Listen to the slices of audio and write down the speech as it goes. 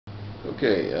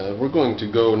Okay, we're going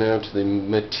to go now to the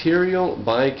material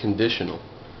biconditional.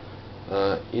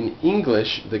 In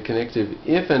English, the connective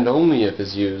if and only if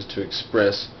is used to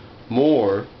express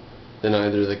more than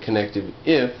either the connective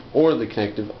if or the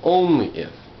connective only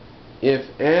if. If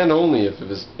and only if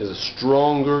is a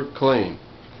stronger claim.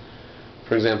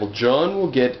 For example, John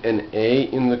will get an A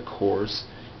in the course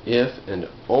if and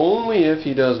only if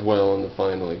he does well on the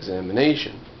final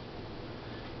examination.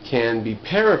 Can be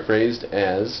paraphrased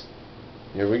as,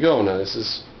 here we go, now this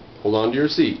is, hold on to your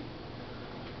seat.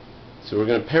 So we're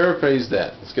going to paraphrase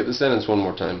that. Let's get the sentence one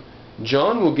more time.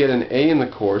 John will get an A in the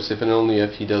course if and only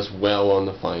if he does well on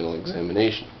the final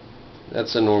examination.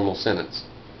 That's a normal sentence.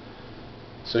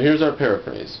 So here's our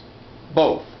paraphrase.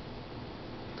 Both.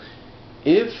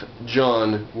 If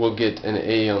John will get an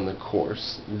A on the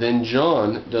course, then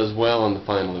John does well on the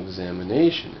final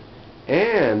examination.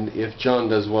 And if John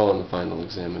does well on the final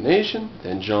examination,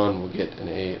 then John will get an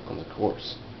A on the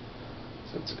course.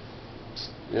 So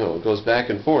it goes back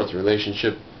and forth, a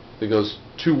relationship that goes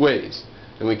two ways.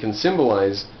 And we can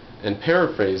symbolize and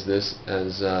paraphrase this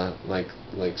as like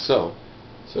so.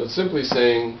 So it's simply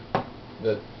saying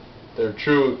that they're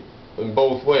true in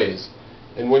both ways.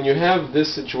 And when you have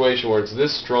this situation where it's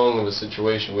this strong of a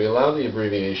situation, we allow the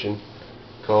abbreviation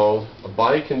called a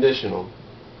biconditional,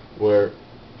 where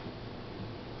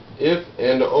if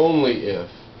and only if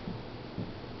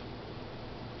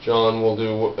John will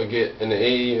get an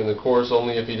A in the course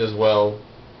only if he does well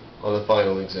on the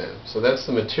final exam. So that's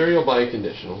the material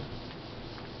biconditional.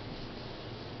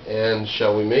 And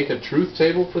shall we make a truth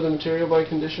table for the material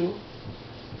biconditional?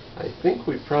 I think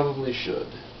we probably should.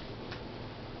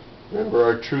 Remember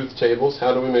our truth tables?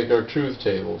 How do we make our truth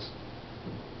tables?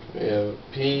 We have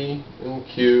P and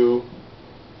Q,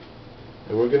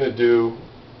 and we're going to do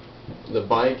the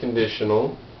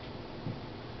biconditional.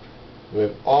 We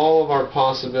have all of our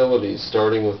possibilities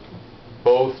starting with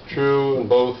both true and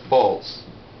both false.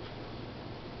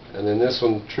 And then this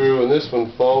one true and this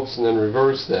one false, and then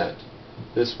reverse that.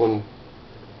 This one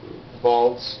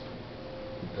false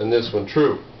and this one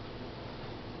true.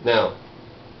 Now,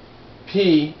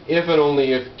 P if and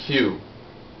only if Q.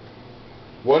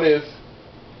 What if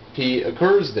P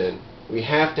occurs then? We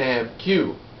have to have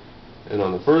Q. And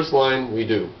on the first line we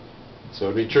do. So it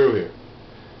would be true here.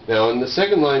 Now in the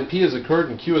second line, P has occurred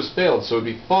and Q has failed, so it would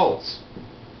be false.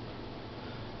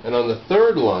 And on the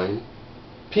third line,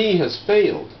 P has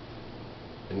failed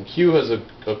and Q has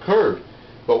occurred.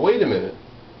 But wait a minute.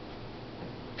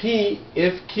 P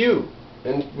if Q.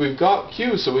 And we've got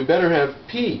Q, so we better have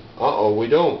P. Uh-oh, we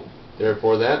don't.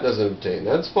 Therefore that doesn't obtain.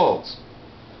 That's false.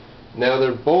 Now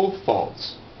they're both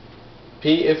false.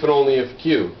 P if and only if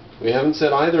Q. We haven't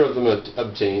said either of them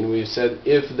obtain. We've said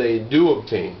if they do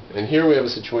obtain. And here we have a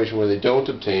situation where they don't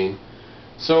obtain.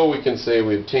 So we can say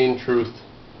we obtain truth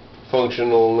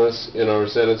functionalness in our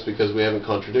sentence because we haven't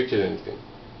contradicted anything.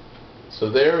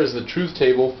 So there is the truth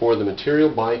table for the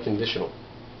material biconditional.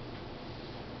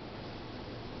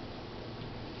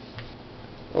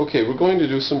 Okay, we're going to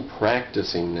do some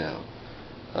practicing now.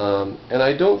 And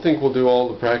I don't think we'll do all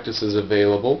the practices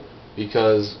available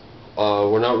because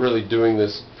we're not really doing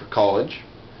this for college.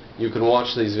 You can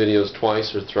watch these videos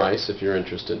twice or thrice if you're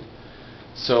interested.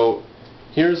 So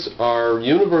here's our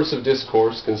universe of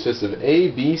discourse. Consists of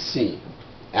A, B, C.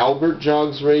 Albert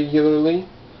jogs regularly,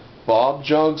 Bob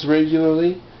jogs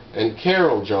regularly, and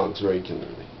Carol jogs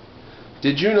regularly.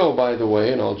 Did you know, by the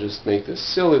way, and I'll just make this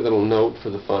silly little note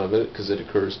for the fun of it because it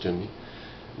occurs to me,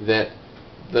 that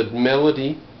the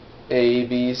melody A,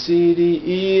 B, C, D,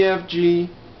 E, F, G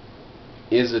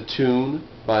is a tune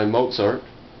by Mozart.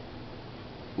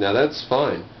 Now that's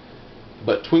fine.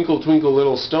 But Twinkle Twinkle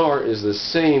Little Star is the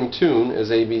same tune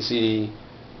as A, B, C,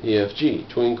 D, E, F, G.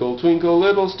 Twinkle Twinkle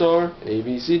Little Star, A,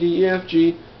 B, C, D, E, F,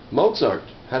 G, Mozart.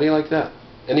 How do you like that?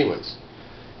 Anyways,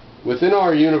 within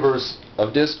our universe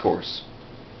of discourse,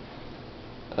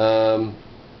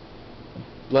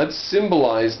 let's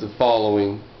symbolize the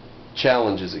following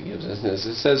challenges it gives us.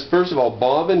 It says, first of all,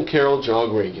 Bob and Carol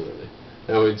jog regularly.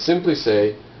 Now we'd simply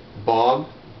say Bob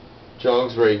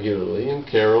jogs regularly and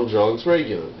Carol jogs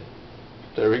regularly.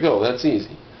 There we go, that's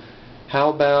easy. How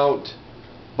about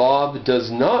Bob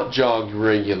does not jog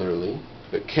regularly,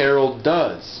 but Carol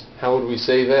does? How would we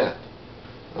say that?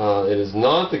 It is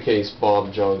not the case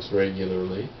Bob jogs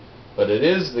regularly, but it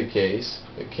is the case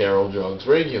that Carol jogs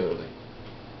regularly.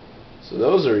 So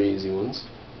those are easy ones.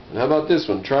 And how about this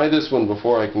one? Try this one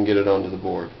before I can get it onto the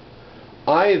board.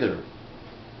 Either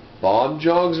Bob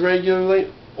jogs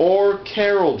regularly or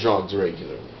Carol jogs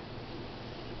regularly.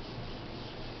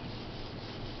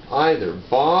 Either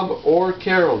Bob or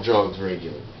Carol jogs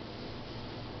regularly.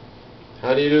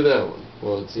 How do you do that one?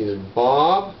 Well, it's either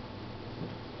Bob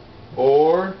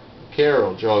or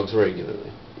Carol jogs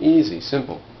regularly. Easy,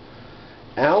 simple.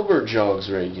 Albert jogs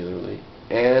regularly,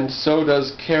 and so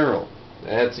does Carol.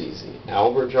 That's easy.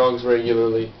 Albert jogs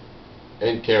regularly,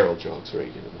 and Carol jogs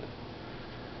regularly.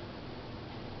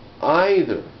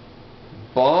 Either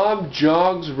Bob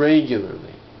jogs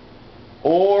regularly,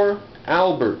 or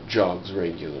Albert jogs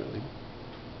regularly,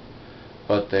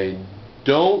 but they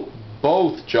don't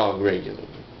both jog regularly.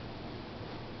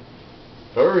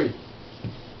 Hurry.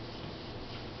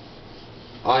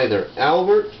 Either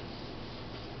Albert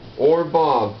or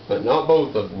Bob, but not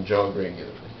both of them, jog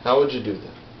regularly. How would you do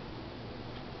that?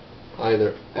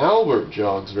 Either Albert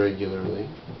jogs regularly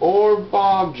or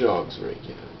Bob jogs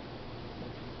regularly.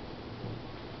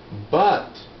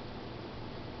 But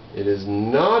it is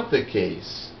not the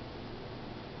case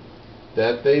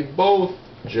that they both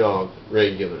jog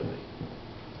regularly.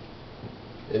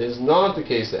 It is not the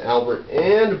case that Albert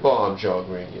and Bob jog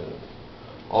regularly,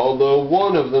 although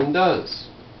one of them does.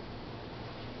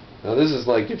 Now this is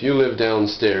like if you live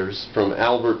downstairs from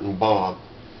Albert and Bob,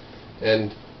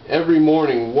 and every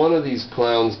morning one of these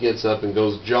clowns gets up and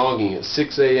goes jogging at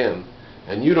 6 a.m.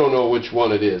 and you don't know which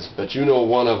one it is, but you know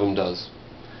one of them does.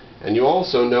 And you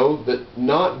also know that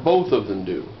not both of them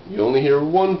do. You only hear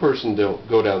one person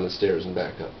go down the stairs and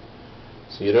back up.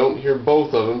 So you don't hear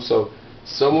both of them, so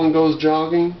someone goes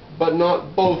jogging, but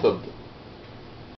not both of them.